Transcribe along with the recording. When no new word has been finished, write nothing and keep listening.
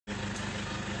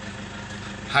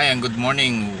Hi and good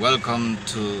morning. Welcome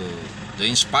to the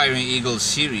Inspiring Eagle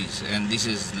series, and this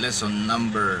is lesson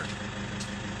number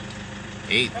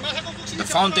 8, the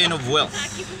Fountain of Wealth.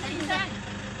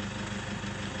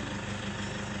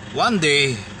 One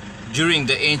day, during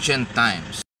the ancient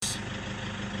times,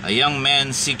 a young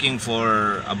man seeking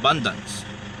for abundance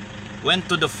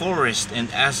went to the forest and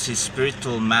asked his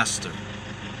spiritual master,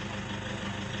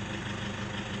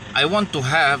 "I want to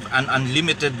have an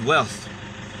unlimited wealth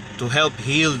to help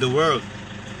heal the world.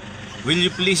 Will you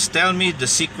please tell me the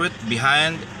secret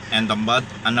behind an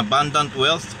abundant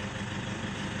wealth?"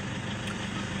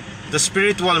 The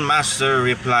spiritual master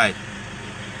replied,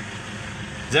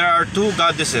 "There are two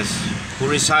goddesses who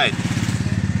reside.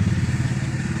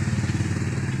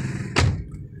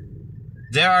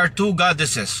 There are two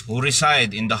goddesses who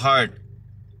reside in the heart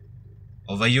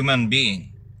of a human being.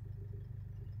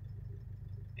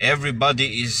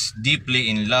 Everybody is deeply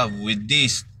in love with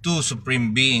these two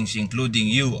supreme beings, including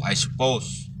you, I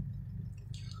suppose.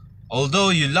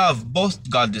 Although you love both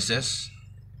goddesses,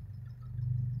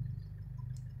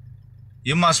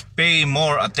 you must pay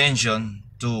more attention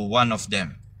to one of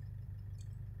them.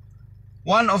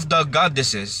 One of the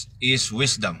goddesses is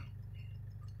wisdom.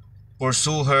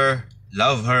 Pursue her,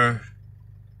 love her,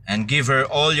 and give her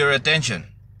all your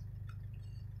attention.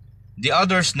 The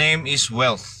other's name is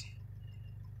wealth.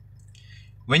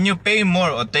 When you pay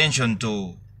more attention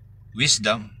to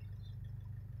wisdom,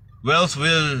 wealth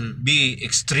will be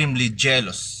extremely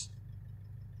jealous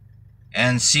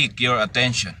and seek your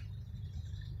attention.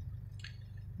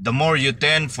 The more you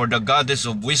tend for the goddess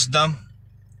of wisdom,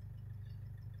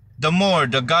 the more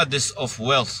the goddess of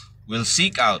wealth will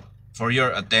seek out for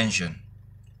your attention.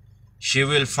 She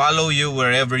will follow you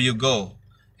wherever you go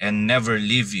and never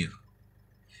leave you,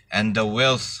 and the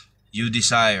wealth you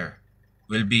desire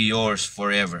will be yours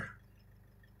forever."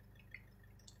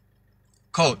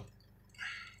 Quote: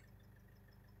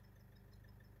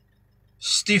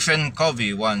 Stephen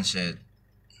Covey once said,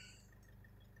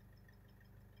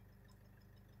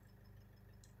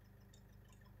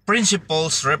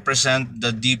 "Principles represent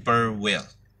the deeper well.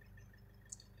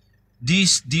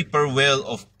 This deeper well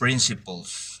of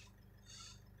principles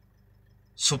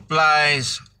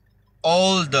supplies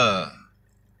all the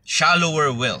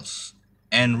shallower wells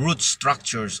and root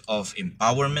structures of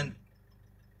empowerment,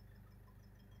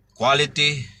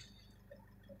 quality,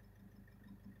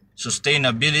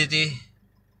 sustainability,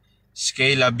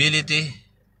 scalability,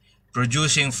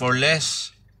 producing for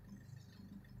less,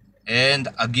 and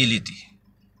agility."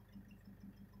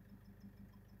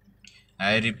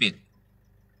 I repeat.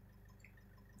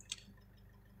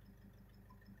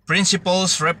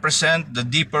 Principles represent the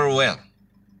deeper well.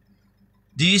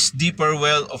 This deeper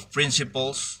well of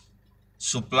principles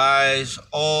supplies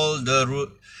all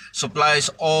the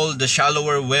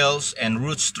shallower wells and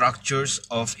root structures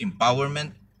of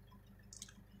empowerment,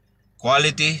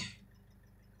 quality,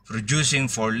 producing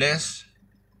for less,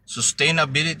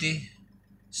 sustainability,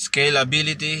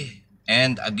 scalability,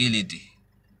 and agility.